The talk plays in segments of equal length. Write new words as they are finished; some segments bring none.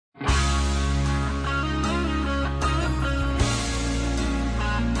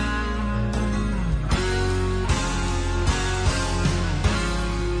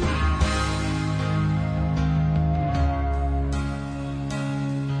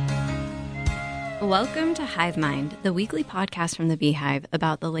Welcome to Hive Mind, the weekly podcast from the Beehive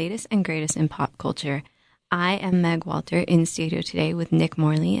about the latest and greatest in pop culture. I am Meg Walter in studio today with Nick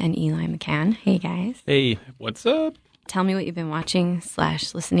Morley and Eli McCann. Hey, guys. Hey, what's up? Tell me what you've been watching /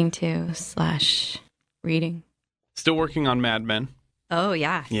 listening to / reading. Still working on Mad Men. Oh,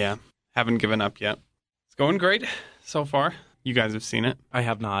 yeah. Yeah, haven't given up yet. It's going great so far. You guys have seen it? I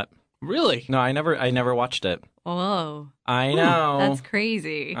have not. Really? No, I never watched it. Whoa. I know. That's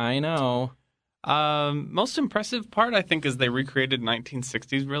crazy. I know. Most impressive part, I think, is they recreated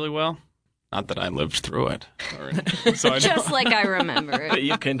 1960s really well. Not that I lived through it. So Just like I remember it.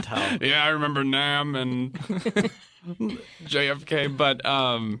 You can tell. Yeah, I remember Nam and JFK. But,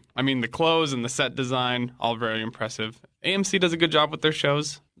 I mean, the clothes and the set design, all very impressive. AMC does a good job with their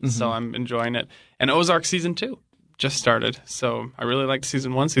shows, so I'm enjoying it. And Ozark Season 2 just started. So I really liked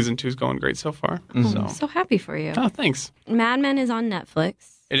Season 1. Season 2 is going great so far. I'm so happy for you. Oh, thanks. Mad Men is on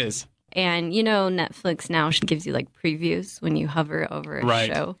Netflix. It is. And you know Netflix now gives you like previews when you hover over a Right.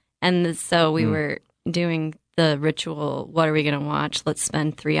 show. And so we were doing the ritual, what are we going to watch? Let's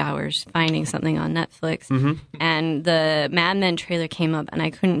spend 3 hours finding something on Netflix. And the Mad Men trailer came up, and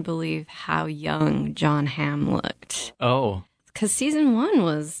I couldn't believe how young John Hamm looked. Oh. Because season 1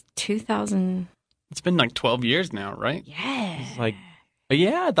 was 2000. It's been like 12 years now, right? Yeah. Like,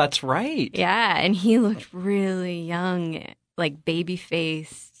 yeah, that's right. Yeah, and he looked really young, like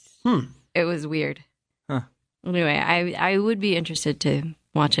baby-faced. It was weird. Huh. Anyway, I would be interested to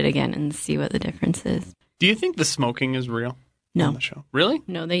watch it again and see what the difference is. Do you think the smoking is real No. on the show? Really?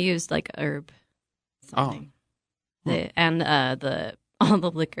 No, they used like herb. Something. Oh. And all the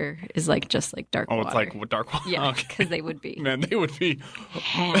liquor is like just like dark water. Oh, it's like what dark water? Yeah, Okay. because they would be. Man, they would be.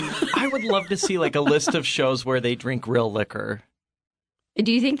 hammered. I would love to see like a list of shows where they drink real liquor.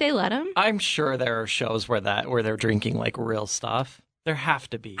 Do you think they let them? I'm sure there are shows where they're drinking like real stuff. There have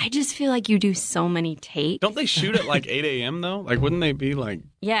to be. I just feel like you do so many takes. Don't they shoot at like 8 a.m. though? Like, wouldn't they be like?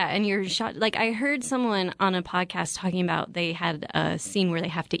 Yeah, and you're shot. Like I heard someone on a podcast talking about they had a scene where they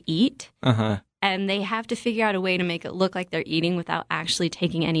have to eat. And they have to figure out a way to make it look like they're eating without actually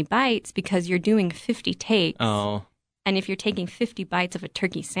taking any bites because you're doing 50 takes. Oh. And if you're taking 50 bites of a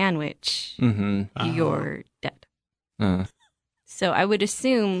turkey sandwich, you're dead. So I would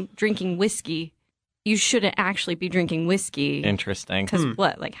assume drinking whiskey, you shouldn't actually be drinking whiskey. Interesting. Because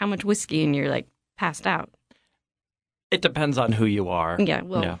what? Like how much whiskey and you're like passed out? It depends on who you are. Yeah,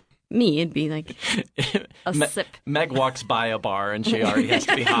 well, me, it'd be like a sip. Meg walks by a bar and she already has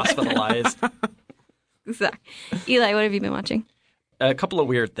to be hospitalized. Exactly. Eli, what have you been watching? A couple of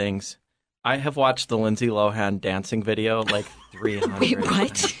weird things. I have watched the Lindsay Lohan dancing video like 300 Wait,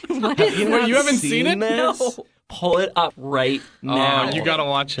 what? What is Wait, that? you haven't seen it? this? No. Pull it up right now. Oh, you gotta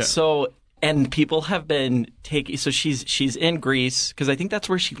watch it. So, and people have been taking. So she's in Greece because I think that's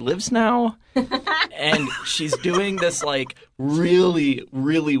where she lives now, and she's doing this like really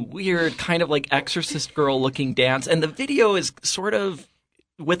really weird kind of like Exorcist girl looking dance, and the video is sort of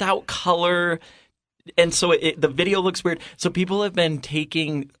without color, and so the video looks weird. So people have been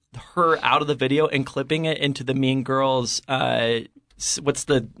taking her out of the video and clipping it into the Mean Girls. What's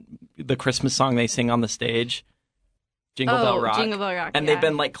the Christmas song they sing on the stage? Jingle Bell Rock. Jingle Bell Rock. And they've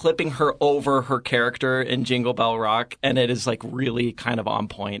been like clipping her over her character in Jingle Bell Rock, and it is like really kind of on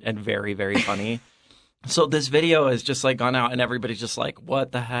point and very, very funny. So this video has just like gone out, and everybody's just like,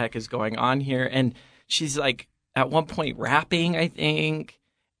 what the heck is going on here? And she's like at one point rapping, I think.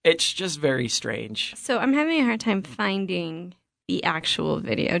 It's just very strange. So I'm having a hard time finding the actual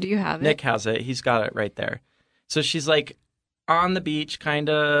video. Do you have it? Nick has it. He's got it right there. So she's like on the beach kind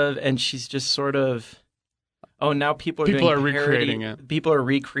of, and she's just sort of... Oh, now people are recreating it. People are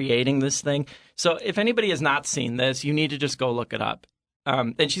recreating this thing. So if anybody has not seen this, you need to just go look it up.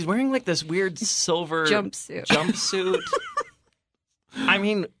 And she's wearing like this weird silver jumpsuit. I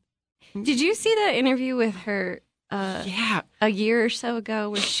mean, did you see that interview with her? Yeah, a year or so ago,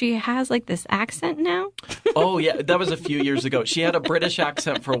 where she has like this accent now. Oh yeah, that was a few years ago. She had a British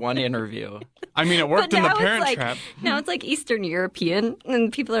accent for one interview. I mean, it worked in The Parent Trap. Now it's like Eastern European,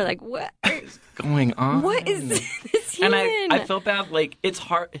 and people are like, "What is going on? What is this human?" And I felt bad. Like it's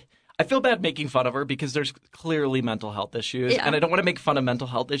hard. I feel bad making fun of her because there's clearly mental health issues, and I don't want to make fun of mental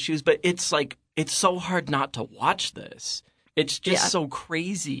health issues, but it's like it's so hard not to watch this. It's just so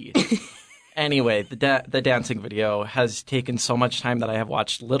crazy. Anyway, the dancing video has taken so much time that I have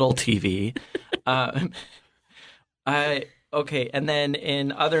watched little TV. Okay, and then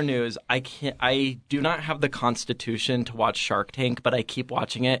in other news, I do not have the constitution to watch Shark Tank, but I keep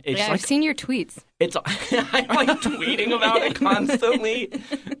watching it. It's I've seen your tweets. I'm like tweeting about it constantly.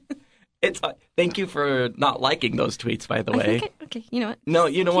 Thank you for not liking those tweets, by the way. Okay, you know what? No,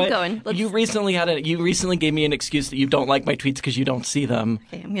 you know Keep what? going. You recently gave me an excuse that you don't like my tweets because you don't see them.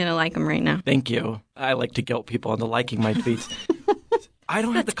 Okay, I'm gonna like them right now. Thank you. I like to guilt people into liking my tweets. I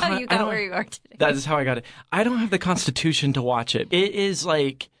don't have the How you got where you are today. That is how I got it. I don't have the constitution to watch it. It is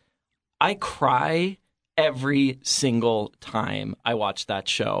like I cry every single time I watch that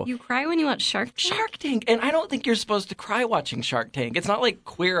show. You cry when you watch Shark Tank? Shark Tank, and I don't think you're supposed to cry watching Shark Tank. It's not like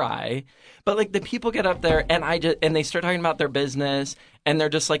Queer Eye, but like the people get up there and they start talking about their business, and they're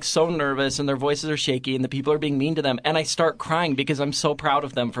just like so nervous, and their voices are shaky, and the people are being mean to them, and I start crying because I'm so proud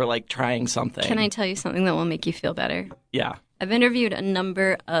of them for like trying something. Can I tell you something that will make you feel better? Yeah. I've interviewed a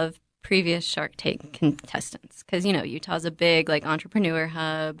number of previous Shark Tank contestants because, you know, Utah's a big like entrepreneur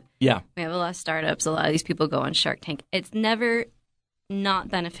hub. Yeah. We have a lot of startups. A lot of these people go on Shark Tank. It's never not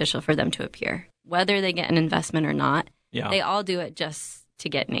beneficial for them to appear, whether they get an investment or not. Yeah. They all do it just to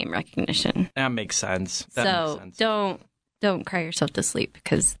get name recognition. That makes sense. Don't cry yourself to sleep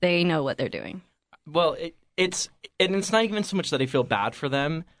because they know what they're doing. Well, it's not even so much that I feel bad for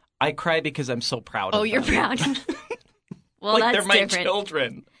them. I cry because I'm so proud of them. Oh, you're proud. Well, like that's they're my different.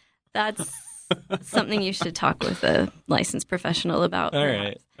 children. That's something you should talk with a licensed professional about. All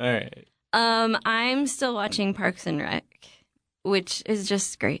right. I'm still watching Parks and Rec, which is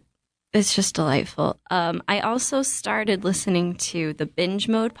just great. It's just delightful. I also started listening to the Binge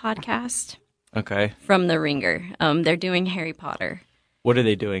Mode podcast. Okay. From The Ringer. They're doing Harry Potter. What are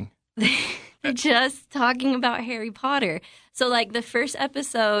they doing? They're just talking about Harry Potter. So, like, the first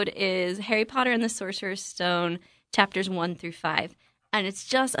episode is Harry Potter and the Sorcerer's Stone, chapters 1 through 5. And it's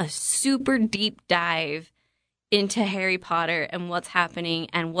just a super deep dive into Harry Potter and what's happening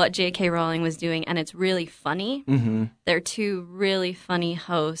and what J.K. Rowling was doing. And it's really funny. Mm-hmm. They're two really funny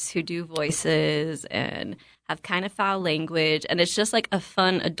hosts who do voices and have kind of foul language. And it's just like a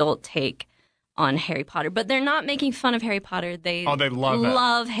fun adult take on Harry Potter. But they're not making fun of Harry Potter. They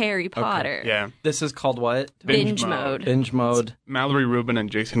love Harry Potter. Okay. Yeah. This is called what? Binge Mode. Binge Mode. Mallory Rubin and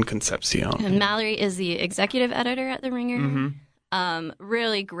Jason Concepcion. And Mallory is the executive editor at The Ringer. Mm-hmm.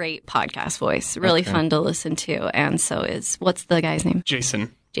 Really great podcast voice. Really fun to listen to. And so what's the guy's name?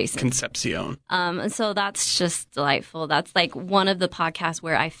 Jason Concepcion. And so that's just delightful. That's like one of the podcasts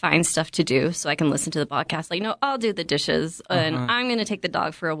where I find stuff to do so I can listen to the podcast. Like, no, I'll do the dishes and I'm going to take the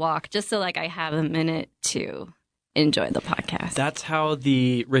dog for a walk just so like I have a minute to enjoy the podcast. That's how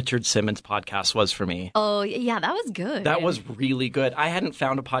the Richard Simmons podcast was for me. Oh, yeah, that was good. That was really good. I hadn't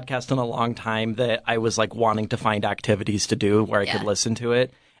found a podcast in a long time that I was like wanting to find activities to do where I could listen to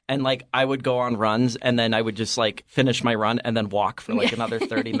it. And like I would go on runs and then I would just like finish my run and then walk for like another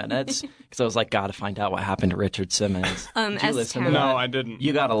 30 minutes because I was like, gotta find out what happened to Richard Simmons. Did you listen to that? No, I didn't.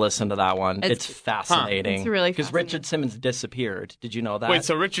 You gotta listen to that one. It's fascinating. It's really because Richard Simmons disappeared. Did you know that? Wait,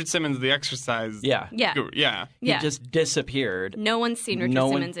 so Richard Simmons, The Exercise? Yeah. He just disappeared. No one's seen Richard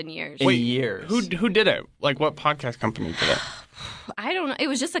Simmons in years. Years. Who did it? Like what podcast company did it? I don't know. It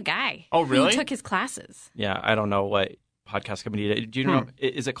was just a guy. Oh, really? Who took his classes. Yeah, I don't know what podcast company. Do you know?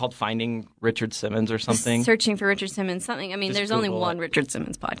 Is it called Finding Richard Simmons or something? Searching for Richard Simmons, something. I mean, there's only one Richard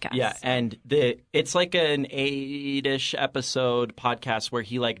Simmons podcast. Yeah, and it's like an 8-ish episode podcast where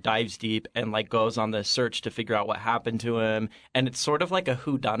he like dives deep and like goes on the search to figure out what happened to him, and it's sort of like a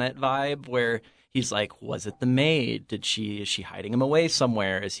whodunit vibe where he's like, was it the maid? Is she hiding him away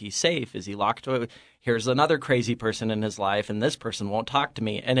somewhere? Is he safe? Is he locked away? Here's another crazy person in his life, and this person won't talk to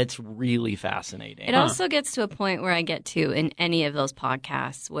me. And it's really fascinating. It also gets to a point where I get to in any of those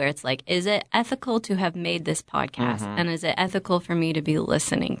podcasts where it's like, is it ethical to have made this podcast? And is it ethical for me to be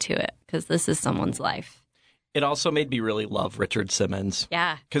listening to it? Because this is someone's life. It also made me really love Richard Simmons.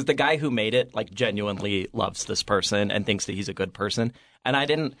 Yeah. Because the guy who made it, like, genuinely loves this person and thinks that he's a good person. And I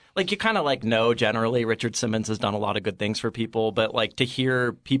didn't, like, you kind of, like, know generally Richard Simmons has done a lot of good things for people. But, like, to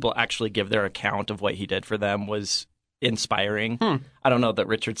hear people actually give their account of what he did for them was inspiring. I don't know that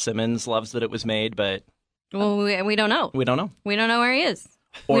Richard Simmons loves that it was made, but... Well, we don't know. We don't know. We don't know where he is.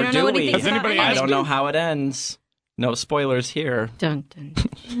 Or we don't do know what we? he thinks Has anybody about asked I don't know how it ends. No spoilers here. Dun, dun,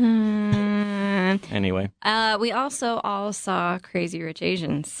 dun. Anyway. We also all saw Crazy Rich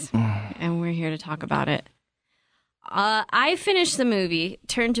Asians, and we're here to talk about it. I finished the movie,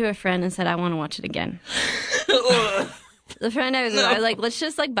 turned to a friend, and said, I want to watch it again. The friend I was with, I was like, let's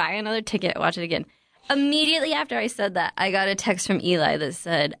just like buy another ticket, watch it again. Immediately after I said that, I got a text from Eli that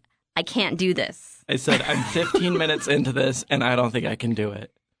said, I can't do this. I said, I'm 15 minutes into this, and I don't think I can do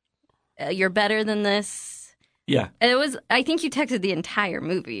it. You're better than this. Yeah. I think you texted the entire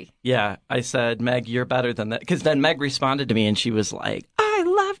movie. Yeah. I said, Meg, you're better than that. Because then Meg responded to me, and she was like, I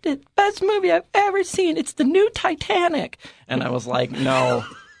loved it. Best movie I've ever seen. It's the new Titanic. And I was like, no,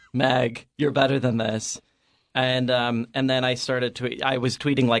 Meg, you're better than this. And then I started I was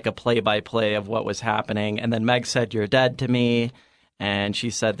tweeting like a play-by-play of what was happening. And then Meg said, "You're dead" to me. And she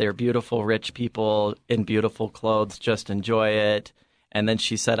said, "They're beautiful, rich people in beautiful clothes. Just enjoy it." And then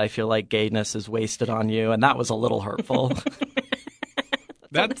she said, "I feel like gayness is wasted on you." And that was a little hurtful.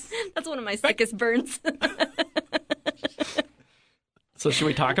 That's one of my sickest burns. So should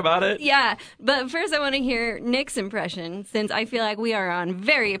we talk about it? Yeah, but first I want to hear Nick's impression, since I feel like we are on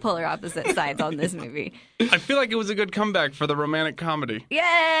very polar opposite sides on this movie. I feel like it was a good comeback for the romantic comedy.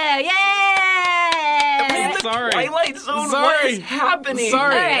 Yeah! In the Sorry. Twilight Zone, Sorry. what is happening?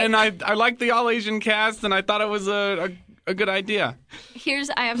 Sorry, All right. and I like the all Asian cast, and I thought it was a good idea.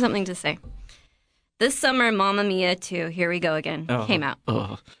 I have something to say. This summer, Mamma Mia 2, Here We Go Again, came out.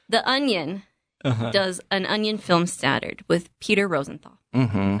 The Onion does an Onion film standard with Peter Rosenthal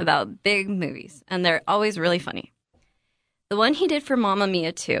about big movies, and they're always really funny. The one he did for Mamma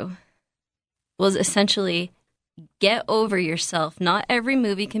Mia 2 was essentially, get over yourself. Not every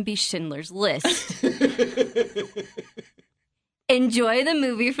movie can be Schindler's List. Enjoy the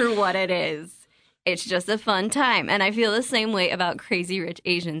movie for what it is. It's just a fun time. And I feel the same way about Crazy Rich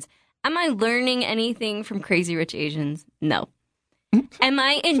Asians. Am I learning anything from Crazy Rich Asians? No. Am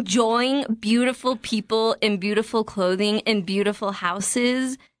I enjoying beautiful people in beautiful clothing in beautiful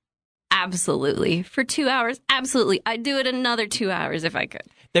houses? Absolutely. For 2 hours? Absolutely. I'd do it another 2 hours if I could.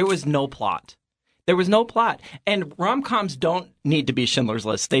 There was no plot. There was no plot. And rom-coms don't need to be Schindler's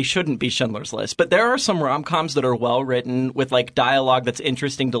List. They shouldn't be Schindler's List. But there are some rom-coms that are well written with like dialogue that's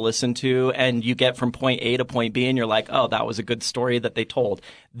interesting to listen to, and you get from point A to point B and you're like, oh, that was a good story that they told.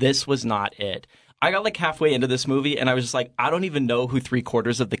 This was not it. I got like halfway into this movie and I was just like, I don't even know who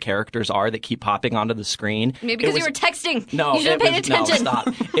 3/4 of the characters are that keep popping onto the screen. Maybe because you were texting. No, you should have paid attention. No, stop.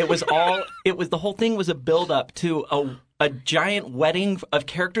 The whole thing was a build up to a giant wedding of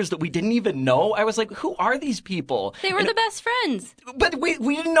characters that we didn't even know. I was like, who are these people? They were the best friends. But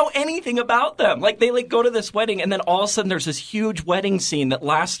we didn't know anything about them. Like, they like go to this wedding, and then all of a sudden there's this huge wedding scene that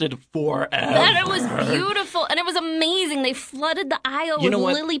lasted forever. And it was beautiful, and it was amazing. They flooded the aisle with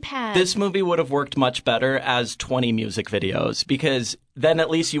lily pads. This movie would have worked much better as 20 music videos, because then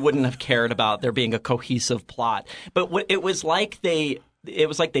at least you wouldn't have cared about there being a cohesive plot. But it was like they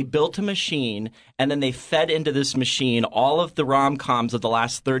built a machine, and then they fed into this machine all of the rom-coms of the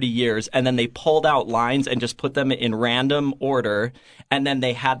last 30 years, and then they pulled out lines and just put them in random order, and then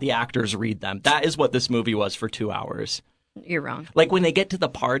they had the actors read them. That is what this movie was for 2 hours. You're wrong. Like, when they get to the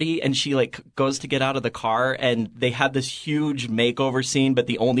party and she like goes to get out of the car, and they had this huge makeover scene, but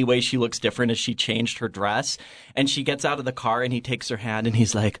the only way she looks different is she changed her dress, and she gets out of the car and he takes her hand and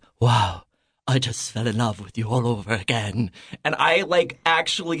he's like, wow, I just fell in love with you all over again. And I, like,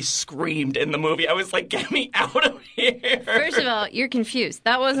 actually screamed in the movie. I was like, get me out of here. First of all, you're confused.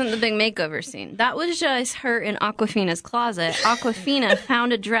 That wasn't the big makeover scene. That was just her in Awkwafina's closet. Awkwafina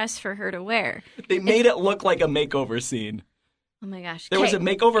found a dress for her to wear. They made it look like a makeover scene. Oh, my gosh. There was a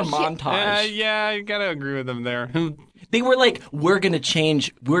makeover montage. Yeah, you gotta agree with them there. They were like, we're going to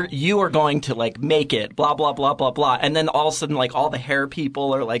change. You are going to, like, make it, blah, blah, blah, blah, blah. And then all of a sudden, like, all the hair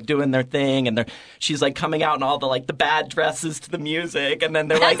people are, like, doing their thing. And she's, like, coming out in all the, like, the bad dresses to the music. And then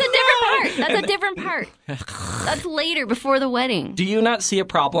they're That's like... a different part. That's a different part. That's later, before the wedding. Do you not see a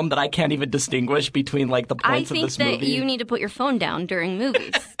problem that I can't even distinguish between, like, the points of this movie? I think that you need to put your phone down during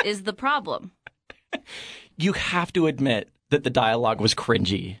movies is the problem. You have to admit that the dialogue was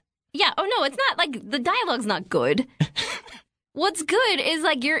cringy. Yeah. Oh, no, it's not like the dialogue's not good. What's good is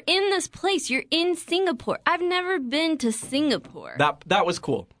like you're in this place. You're in Singapore. I've never been to Singapore. That was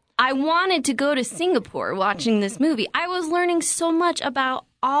cool. I wanted to go to Singapore watching this movie. I was learning so much about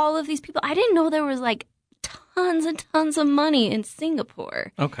all of these people. I didn't know there was like tons and tons of money in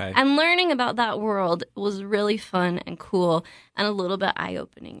Singapore. Okay. And learning about that world was really fun and cool and a little bit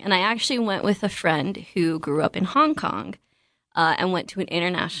eye-opening. And I actually went with a friend who grew up in Hong Kong. And went to an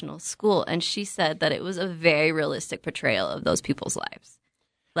international school, and she said that it was a very realistic portrayal of those people's lives.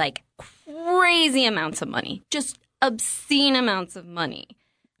 Like, crazy amounts of money. Just obscene amounts of money.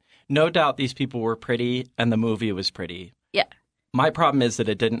 No doubt these people were pretty, and the movie was pretty. Yeah. My problem is that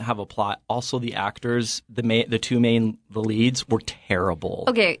it didn't have a plot. Also, the actors, the leads, were terrible.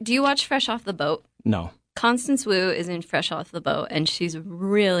 Okay, do you watch Fresh Off the Boat? No. Constance Wu is in Fresh Off the Boat, and she's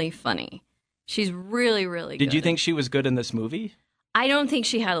really funny. She's really, really good. Did you think she was good in this movie? I don't think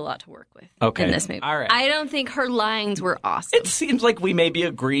she had a lot to work with in this movie. All right. I don't think her lines were awesome. It seems like we maybe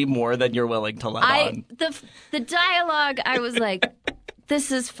agree more than you're willing to let on. The dialogue, I was like,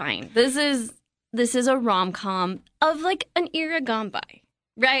 this is fine. This is a rom-com of like an era gone by.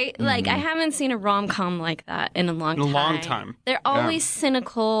 Right? Like, I haven't seen a rom-com like that in a long time. In a long time. They're always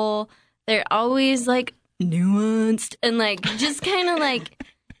cynical. They're always, like, nuanced. And, like, just kind of, like,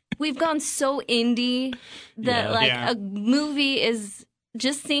 we've gone so indie that, a movie is...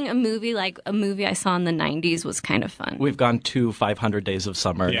 Just seeing a movie like a movie I saw in the 90s was kind of fun. We've gone to 500 Days of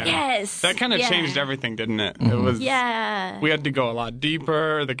Summer. Yeah. Yes. That kind of changed everything, didn't it? It was. Yeah. We had to go a lot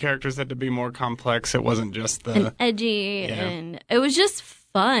deeper. The characters had to be more complex. It wasn't just the. And edgy. And it was just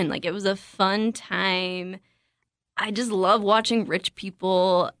fun. Like, it was a fun time. I just love watching rich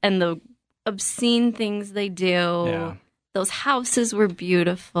people and the obscene things they do. Yeah. Those houses were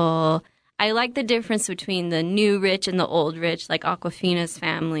beautiful. I like the difference between the new rich and the old rich, like Awkwafina's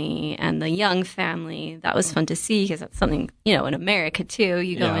family and the Young family. That was fun to see because that's something, in America too.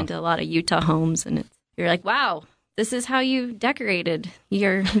 You go into a lot of Utah homes and you're like, wow, this is how you decorated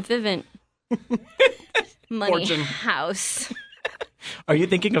your Vivint money Fortune. house. Are you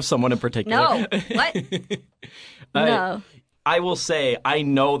thinking of someone in particular? No. What? No. I will say I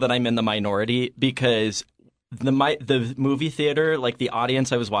know that I'm in the minority because the movie theater, like the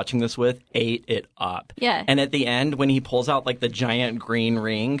audience I was watching this with, ate it up. Yeah. And at the end, when he pulls out like the giant green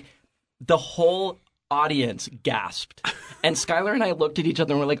ring, the whole audience gasped. And Skylar and I looked at each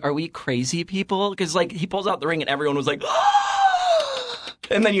other and were like, are we crazy people? Because like he pulls out the ring and everyone was like, ah!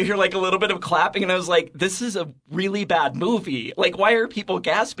 And then you hear like a little bit of clapping and I was like, this is a really bad movie. Like, why are people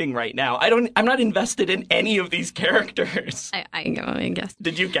gasping right now? I'm not invested in any of these characters. I guess.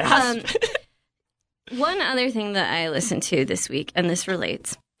 Did you gasp? One other thing that I listened to this week, and this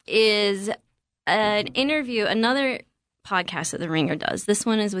relates, is an interview, another podcast that The Ringer does. This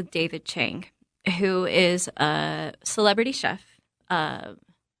one is with David Chang, who is a celebrity chef.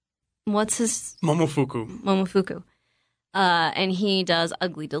 What's his? Momofuku. And he does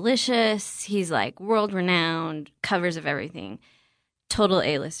Ugly Delicious. He's like world-renowned, covers of everything. Total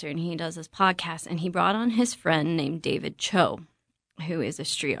A-lister. And he does this podcast. And he brought on his friend named David Cho, who is a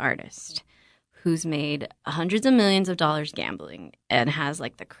street artist, who's made hundreds of millions of dollars gambling and has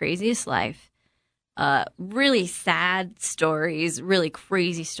like the craziest life, really sad stories, really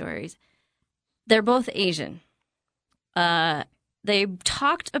crazy stories. They're both Asian. They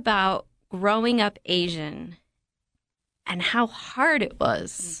talked about growing up Asian and how hard it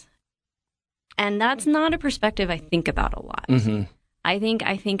was. And that's not a perspective I think about a lot. Mm-hmm. I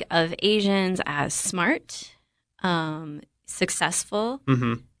think of Asians as smart, successful,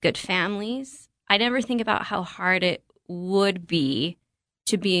 good families. I never think about how hard it would be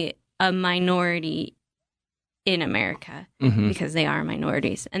to be a minority in America because they are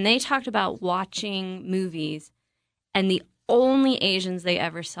minorities. And they talked about watching movies, and the only Asians they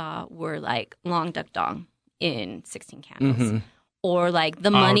ever saw were like Long Duck Dong in 16 Candles or like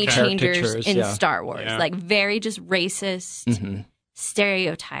the money changers in Star Wars, like very just racist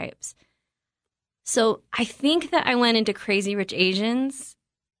stereotypes. So I think that I went into Crazy Rich Asians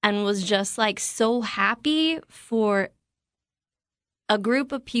and was just like so happy for a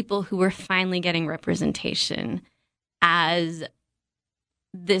group of people who were finally getting representation as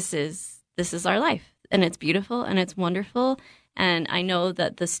this is our life. And it's beautiful and it's wonderful. And I know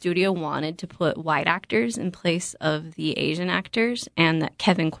that the studio wanted to put white actors in place of the Asian actors, and that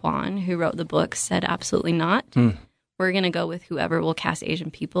Kevin Kwan, who wrote the book, said absolutely not. We're going to go with whoever will cast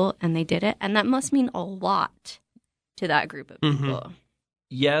Asian people. And they did it. And that must mean a lot to that group of people.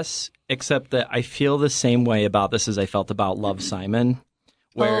 Yes, except that I feel the same way about this as I felt about Love, Simon,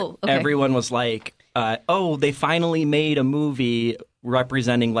 where everyone was like, they finally made a movie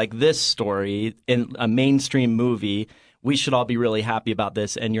representing like this story in a mainstream movie. We should all be really happy about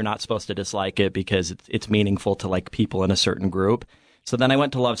this, and you're not supposed to dislike it because it's meaningful to like people in a certain group. So then I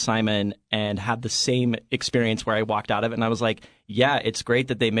went to Love, Simon and had the same experience where I walked out of it and I was like, yeah, it's great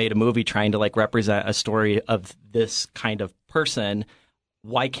that they made a movie trying to like represent a story of this kind of person.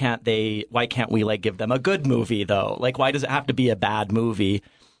 Why can't we like give them a good movie though? Like, why does it have to be a bad movie?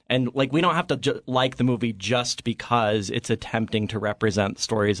 And like, we don't have to like the movie just because it's attempting to represent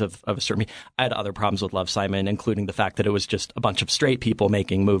stories of a certain. I had other problems with Love, Simon, including the fact that it was just a bunch of straight people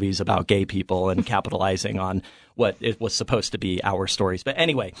making movies about gay people and capitalizing on what it was supposed to be our stories. But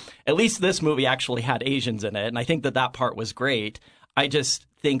anyway, at least this movie actually had Asians in it, and I think that part was great. I just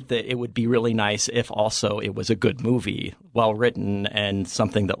think that it would be really nice if also it was a good movie, well written, and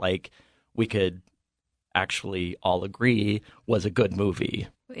something that like we could actually all agree was a good movie.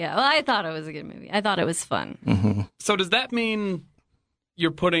 Yeah, well, I thought it was a good movie. I thought it was fun. So does that mean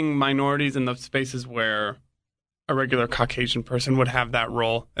you're putting minorities in the spaces where a regular Caucasian person would have that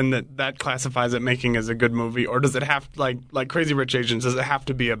role, and that classifies it making as a good movie? Or does it have, like Crazy Rich Asians, does it have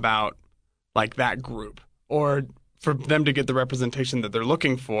to be about like that group? Or for them to get the representation that they're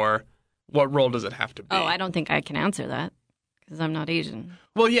looking for, what role does it have to be? Oh, I don't think I can answer that because I'm not Asian.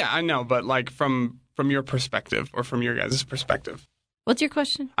 Well, yeah, I know, but like from your perspective or from your guys' perspective. What's your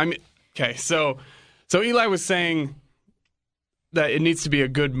question? I mean, okay, so Eli was saying that it needs to be a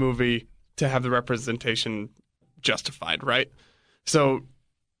good movie to have the representation justified, right? So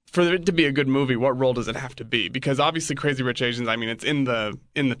for it to be a good movie, what role does it have to be? Because obviously Crazy Rich Asians, I mean, it's in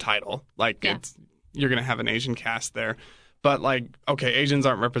the title. Like you're going to have an Asian cast there. But like, okay, Asians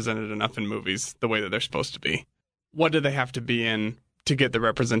aren't represented enough in movies the way that they're supposed to be. What do they have to be in to get the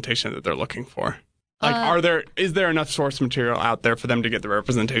representation that they're looking for? Like, is there enough source material out there for them to get the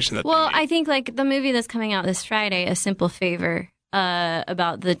representation that they need? I think like the movie that's coming out this Friday, A Simple Favor,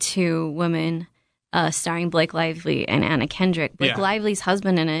 about the two women starring Blake Lively and Anna Kendrick. Blake Lively's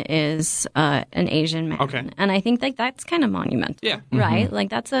husband in it is an Asian man. Okay. And I think like that's kind of monumental. Yeah. Right?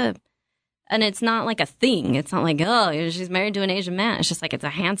 Like and it's not like a thing. It's not like, oh, she's married to an Asian man. It's just like it's a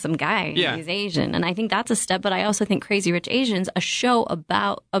handsome guy. Yeah. He's Asian. And I think that's a step. But I also think Crazy Rich Asians,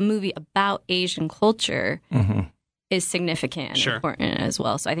 a movie about Asian culture, is significant and important as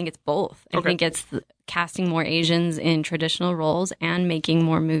well. So I think it's both. I think it's casting more Asians in traditional roles and making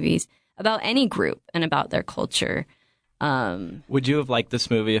more movies about any group and about their culture. Would you have liked this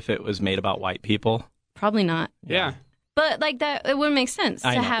movie if it was made about white people? Probably not. Yeah. But like that, it would make sense to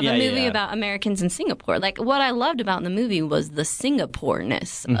have a movie about Americans in Singapore. Like what I loved about the movie was the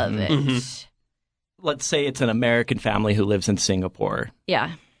Singapore-ness of it. Let's say it's an American family who lives in Singapore.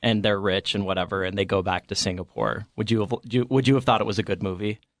 Yeah. And they're rich and whatever, and they go back to Singapore. Would you have thought it was a good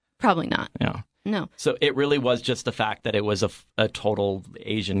movie? Probably not. Yeah. No. So it really was just the fact that it was a total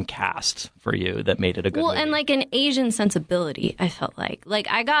Asian cast for you that made it a good movie. Well, and like an Asian sensibility, I felt like. Like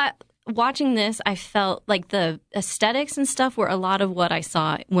I got watching this, I felt like the aesthetics and stuff were a lot of what I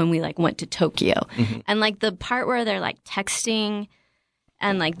saw when we like went to Tokyo. And like the part where they're like texting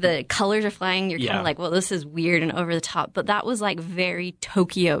and like the colors are flying, you're kind of like, well, this is weird and over the top. But that was like very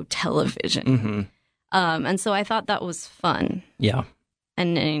Tokyo television. And so I thought that was fun. Yeah.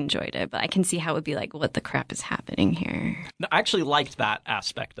 And I enjoyed it, but I can see how it would be like, what the crap is happening here? No, I actually liked that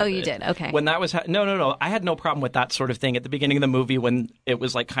aspect of it. Oh, you did? Okay. When that was... No. I had no problem with that sort of thing. At the beginning of the movie, when it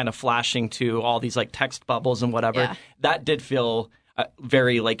was like kind of flashing to all these like text bubbles and whatever, that did feel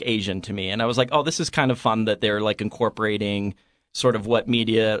very like Asian to me. And I was like, oh, this is kind of fun that they're like incorporating sort of what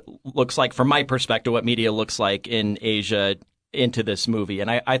media looks like, from my perspective, what media looks like in Asia into this movie, and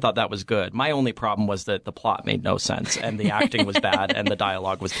I thought that was good. My only problem was that the plot made no sense, and the acting was bad, and the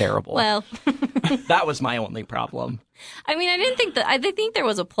dialogue was terrible. Well, that was my only problem. I mean, I think there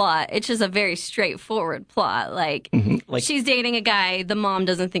was a plot. It's just a very straightforward plot. Like, she's dating a guy, the mom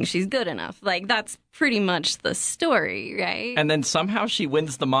doesn't think she's good enough. Like, that's pretty much the story, right? And then somehow she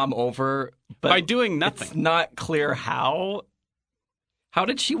wins the mom over, but by doing nothing. It's not clear how. How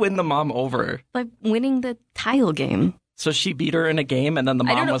did she win the mom over? By winning the tile game. So she beat her in a game, and then the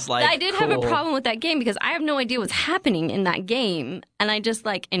mom was like, I did have a problem with that game because I have no idea what's happening in that game. And I just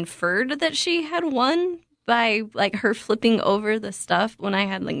like inferred that she had won by like her flipping over the stuff when I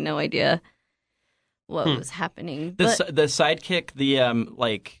had like no idea what was happening. The sidekick,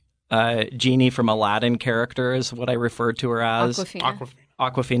 the Genie from Aladdin character is what I referred to her as.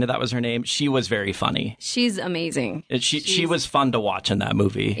 Awkwafina, that was her name. She was very funny. She's amazing. She was fun to watch in that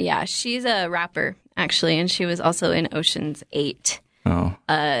movie. Yeah, she's a rapper, actually, and she was also in Ocean's 8. Oh.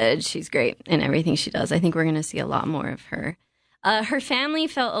 She's great in everything she does. I think we're going to see a lot more of her. Her family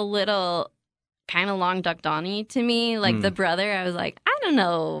felt a little kind of Long Duck Donnie to me. Like the brother, I was like, I don't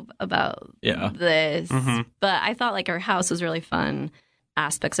know about this. But I thought like her house was really fun.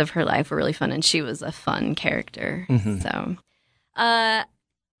 Aspects of her life were really fun, and she was a fun character. So...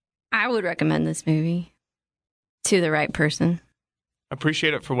 I would recommend this movie to the right person.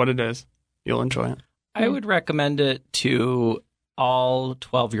 Appreciate it for what it is. You'll enjoy it. I would recommend it to all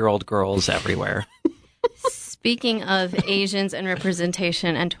 12-year-old girls everywhere. Speaking of Asians and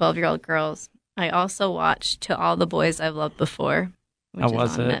representation and 12-year-old girls, I also watched To All the Boys I've Loved Before, which is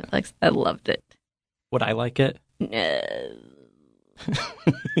on Netflix. I loved it. Would I like it?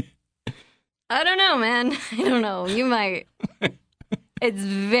 I don't know, man. I don't know. You might. It's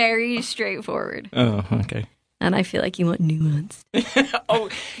very straightforward. Oh, okay. And I feel like you want nuance. Oh,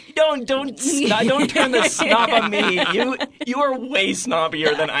 don't turn the snob on me. You are way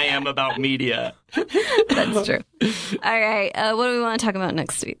snobbier than I am about media. That's true. All right. What do we want to talk about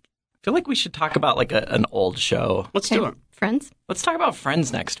next week? I feel like we should talk about like an old show. Let's do it. Friends? Let's talk about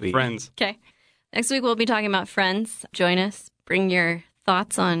Friends next week. Friends. Okay. Next week we'll be talking about Friends. Join us. Bring your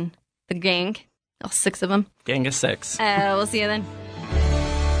thoughts on the gang. All 6 of them. Gang of 6. We'll see you then.